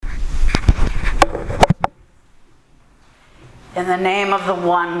In the name of the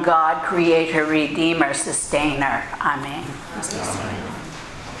one God, Creator, Redeemer, Sustainer. Amen.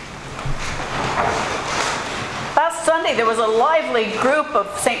 Last Sunday, there was a lively group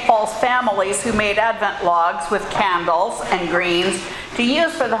of St. Paul's families who made Advent logs with candles and greens to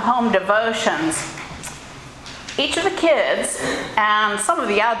use for the home devotions. Each of the kids and some of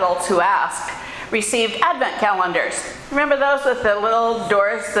the adults who asked received Advent calendars. Remember those with the little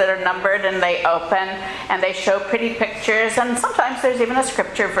doors that are numbered and they open and they show pretty pictures, and sometimes there's even a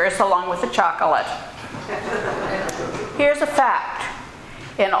scripture verse along with the chocolate. Here's a fact.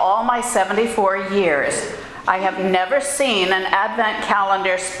 In all my 74 years, I have never seen an Advent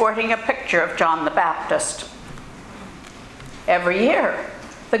calendar sporting a picture of John the Baptist. Every year,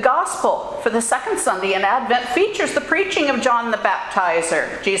 the Gospel for the second Sunday in Advent features the preaching of John the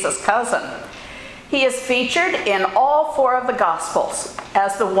Baptizer, Jesus' cousin. He is featured in all four of the Gospels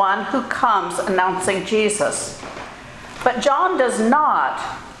as the one who comes announcing Jesus. But John does not,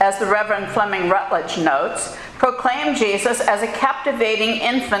 as the Reverend Fleming Rutledge notes, proclaim Jesus as a captivating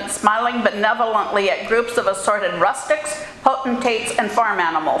infant smiling benevolently at groups of assorted rustics, potentates, and farm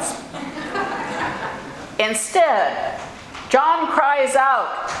animals. Instead, John cries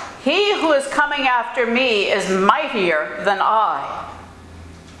out, "He who is coming after me is mightier than I."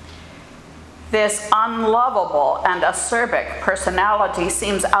 This unlovable and acerbic personality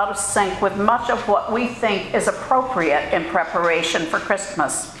seems out of sync with much of what we think is appropriate in preparation for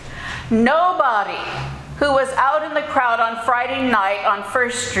Christmas. Nobody who was out in the crowd on Friday night on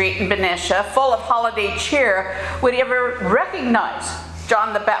First Street in Benicia, full of holiday cheer, would ever recognize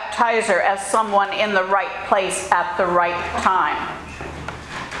John the Baptizer as someone in the right place at the right time.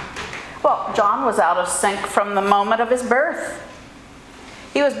 Well, John was out of sync from the moment of his birth.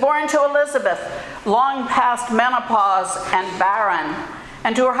 He was born to Elizabeth, long past menopause and barren,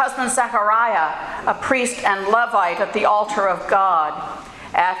 and to her husband Zechariah, a priest and Levite at the altar of God.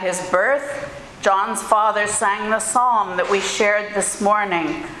 At his birth, John's father sang the psalm that we shared this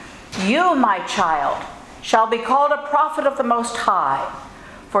morning. "You, my child, shall be called a prophet of the Most High,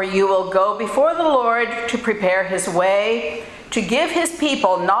 for you will go before the Lord to prepare his way, to give his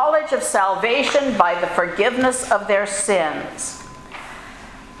people knowledge of salvation by the forgiveness of their sins."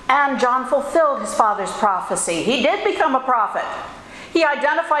 And John fulfilled his father's prophecy. He did become a prophet. He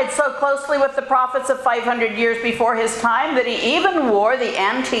identified so closely with the prophets of 500 years before his time that he even wore the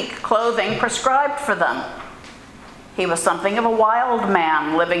antique clothing prescribed for them. He was something of a wild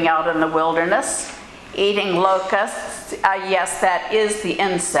man living out in the wilderness, eating locusts, yes, that is the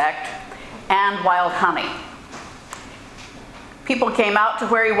insect, and wild honey. People came out to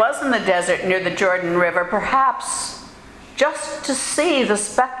where he was in the desert near the Jordan River, perhaps just to see the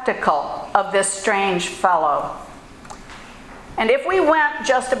spectacle of this strange fellow. And if we went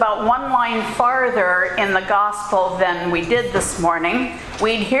just about one line farther in the gospel than we did this morning,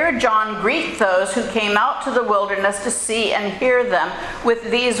 we'd hear John greet those who came out to the wilderness to see and hear them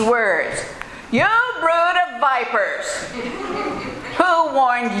with these words, "You brood of vipers, who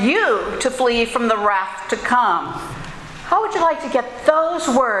warned you to flee from the wrath to come?" How would you like to get those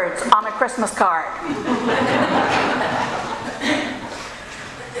words on a Christmas card?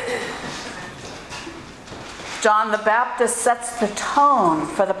 John the Baptist sets the tone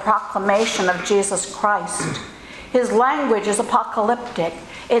for the proclamation of Jesus Christ. His language is apocalyptic.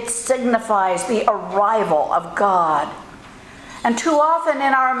 It signifies the arrival of God. And too often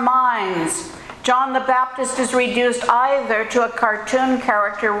in our minds, John the Baptist is reduced either to a cartoon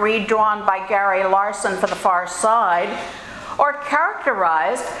character redrawn by Gary Larson for The Far Side, or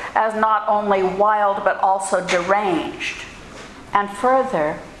characterized as not only wild but also deranged. And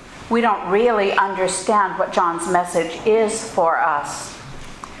further, we don't really understand what John's message is for us.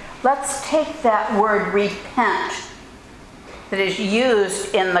 Let's take that word repent that is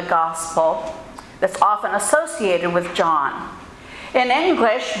used in the gospel that's often associated with John. In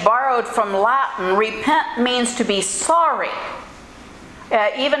English, borrowed from Latin, repent means to be sorry.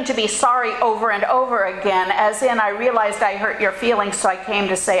 Even to be sorry over and over again, as in I realized I hurt your feelings, so I came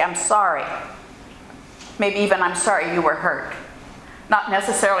to say I'm sorry. Maybe even I'm sorry you were hurt. Not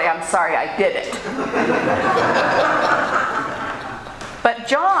necessarily I'm sorry I did it. But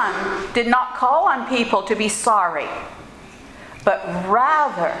John did not call on people to be sorry, but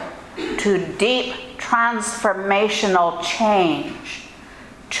rather to deep transformational change,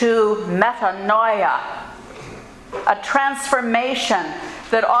 to metanoia, a transformation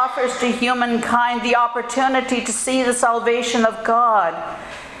that offers to humankind the opportunity to see the salvation of God,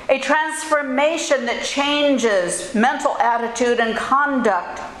 a transformation that changes mental attitude and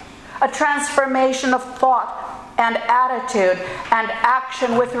conduct, a transformation of thought and attitude and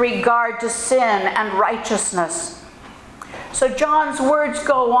action with regard to sin and righteousness. So John's words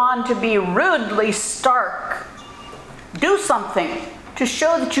go on to be rudely stark. Do something to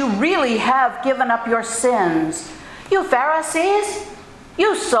show that you really have given up your sins. You Pharisees,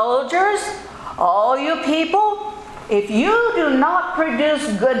 you soldiers, all you people, if you do not produce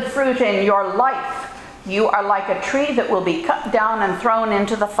good fruit in your life, you are like a tree that will be cut down and thrown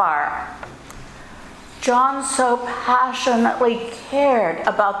into the fire. John so passionately cared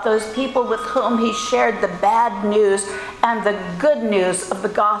about those people with whom he shared the bad news and the good news of the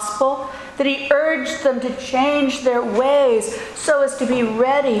gospel that he urged them to change their ways so as to be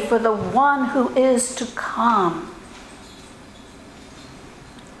ready for the one who is to come.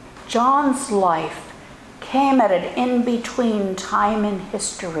 John's life came at an in-between time in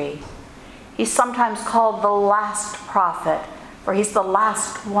history. He's sometimes called the last prophet, for he's the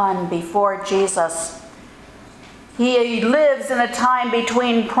last one before Jesus. He lives in a time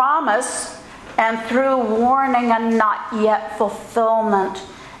between promise and through warning and not yet fulfillment.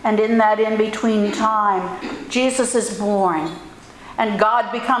 And in that in-between time, Jesus is born, and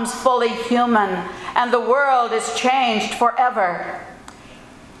God becomes fully human, and the world is changed forever.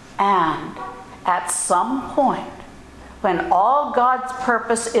 And at some point, when all God's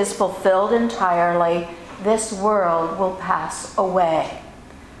purpose is fulfilled entirely, this world will pass away.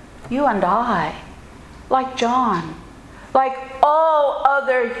 You and I, like John, like all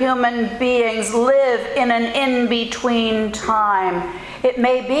other human beings, live in an in-between time. It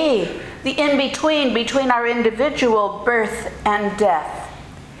may be the in-between between our individual birth and death.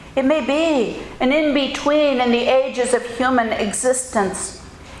 It may be an in-between in the ages of human existence.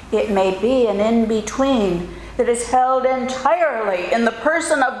 It may be an in-between that is held entirely in the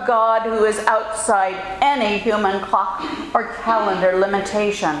person of God, who is outside any human clock or calendar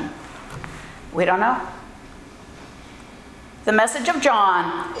limitation. We don't know. The message of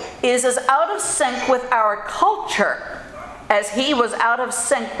John is as out of sync with our culture as he was out of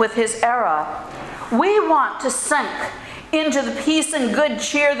sync with his era. We want to sink into the peace and good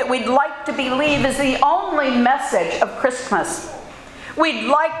cheer that we'd like to believe is the only message of Christmas. We'd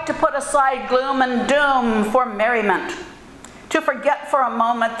like to put aside gloom and doom for merriment, to forget for a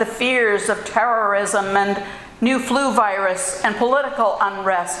moment the fears of terrorism and new flu virus and political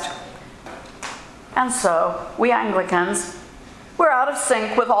unrest. And so, we Anglicans, we're out of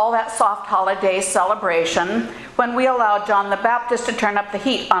sync with all that soft holiday celebration when we allow John the Baptist to turn up the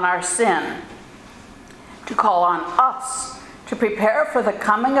heat on our sin, to call on us to prepare for the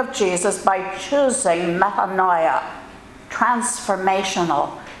coming of Jesus by choosing metanoia,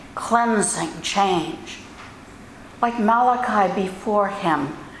 transformational, cleansing change. Like Malachi before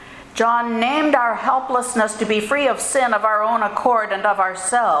him, John named our helplessness to be free of sin of our own accord and of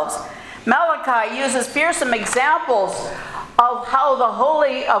ourselves. Malachi uses fearsome examples of how the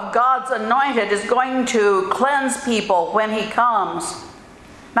holy of God's anointed is going to cleanse people when he comes.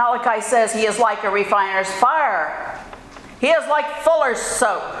 Malachi says he is like a refiner's fire. He is like fuller's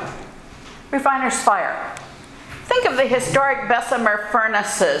soap. Refiner's fire. Think of the historic Bessemer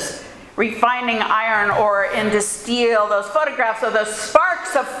furnaces, refining iron ore into steel, those photographs of those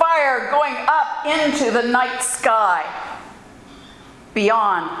sparks of fire going up into the night sky,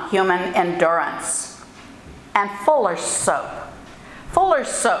 beyond human endurance. And fuller's soap. Fuller's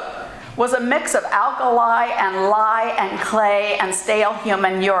soap was a mix of alkali and lye and clay and stale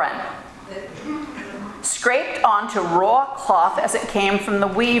human urine, scraped onto raw cloth as it came from the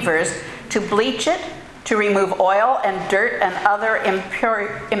weavers to bleach it, to remove oil and dirt and other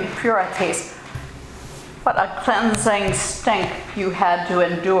impurities. What a cleansing stink you had to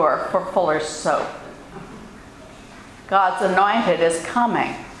endure for fuller's soap. God's anointed is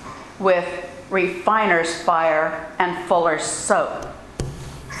coming with refiner's fire and fuller's soap.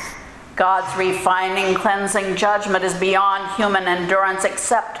 God's refining, cleansing judgment is beyond human endurance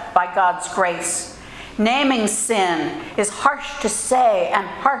except by God's grace. Naming sin is harsh to say and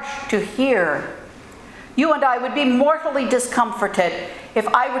harsh to hear. You and I would be mortally discomforted if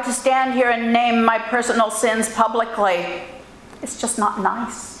I were to stand here and name my personal sins publicly. It's just not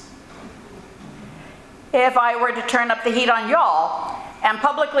nice. If I were to turn up the heat on y'all and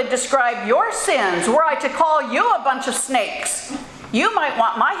publicly describe your sins, were I to call you a bunch of snakes, you might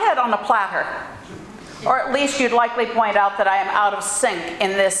want my head on a platter. Or at least you'd likely point out that I am out of sync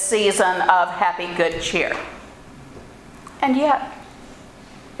in this season of happy good cheer. And yet,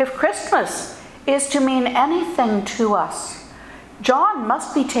 if Christmas is to mean anything to us, John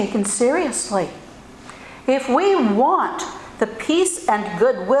must be taken seriously. If we want the peace and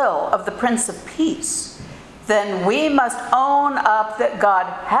goodwill of the Prince of Peace, then we must own up that God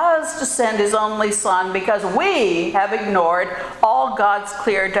has to send his only Son because we have ignored all God's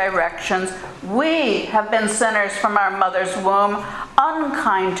clear directions. We have been sinners from our mother's womb,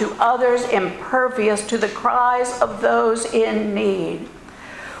 unkind to others, impervious to the cries of those in need.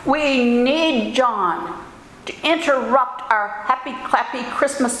 We need John to interrupt our happy-clappy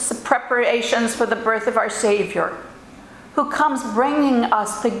Christmas preparations for the birth of our Savior, who comes bringing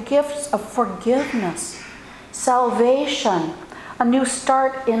us the gifts of forgiveness, salvation, a new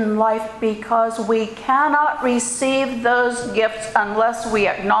start in life, because we cannot receive those gifts unless we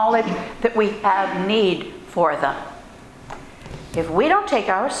acknowledge that we have need for them. If we don't take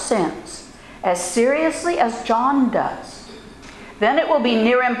our sins as seriously as John does, then it will be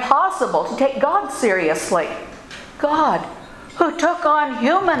near impossible to take God seriously. God, who took on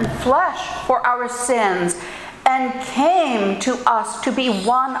human flesh for our sins and came to us to be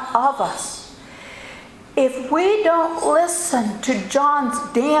one of us. If we don't listen to John's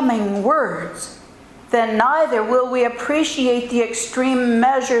damning words, then neither will we appreciate the extreme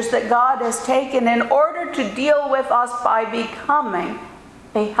measures that God has taken in order to deal with us by becoming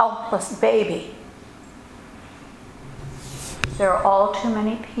a helpless baby. There are all too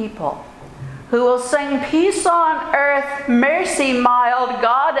many people who will sing peace on earth, mercy mild,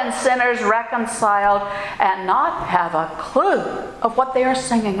 God and sinners reconciled, and not have a clue of what they are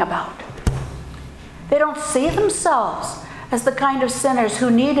singing about. They don't see themselves as the kind of sinners who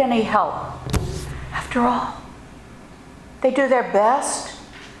need any help. After all, they do their best,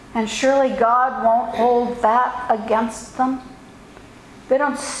 and surely God won't hold that against them. They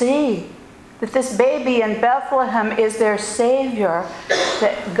don't see that this baby in Bethlehem is their Savior,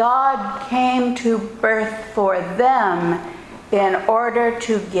 that God came to birth for them in order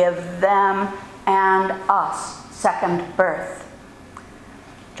to give them and us second birth.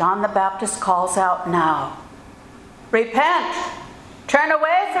 John the Baptist calls out now, repent, turn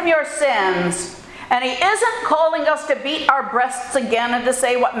away from your sins. And he isn't calling us to beat our breasts again and to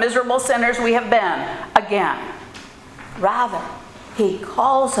say what miserable sinners we have been again. Rather, he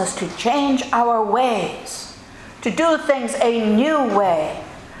calls us to change our ways, to do things a new way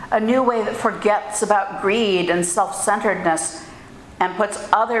that forgets about greed and self-centeredness and puts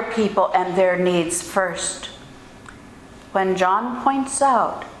other people and their needs first. When John points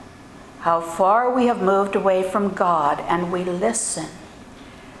out how far we have moved away from God and we listen,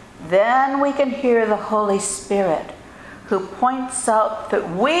 then we can hear the Holy Spirit who points out that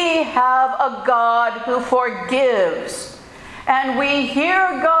we have a God who forgives. And we hear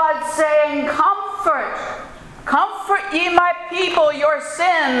God saying, comfort, comfort ye my people, your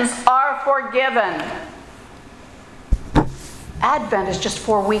sins are forgiven. Advent is just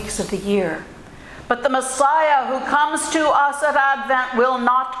 4 weeks of the year. But the Messiah who comes to us at Advent will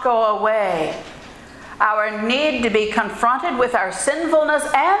not go away. Our need to be confronted with our sinfulness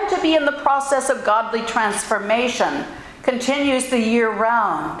and to be in the process of godly transformation continues the year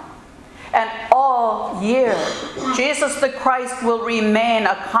round. And all year, Jesus the Christ will remain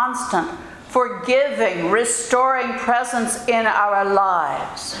a constant, forgiving, restoring presence in our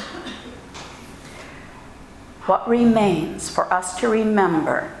lives. What remains for us to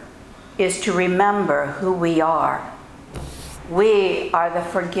remember is to remember who we are. We are the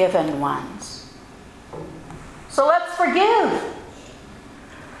forgiven ones. So let's forgive.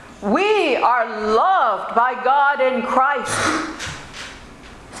 We are loved by God in Christ.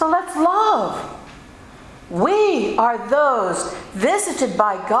 So let's love. We are those visited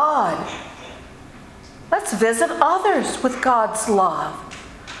by God. Let's visit others with God's love.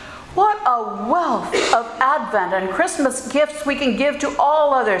 What a wealth of Advent and Christmas gifts we can give to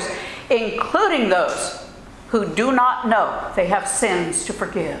all others, including those who do not know they have sins to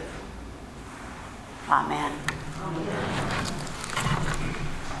forgive. Amen. Amen.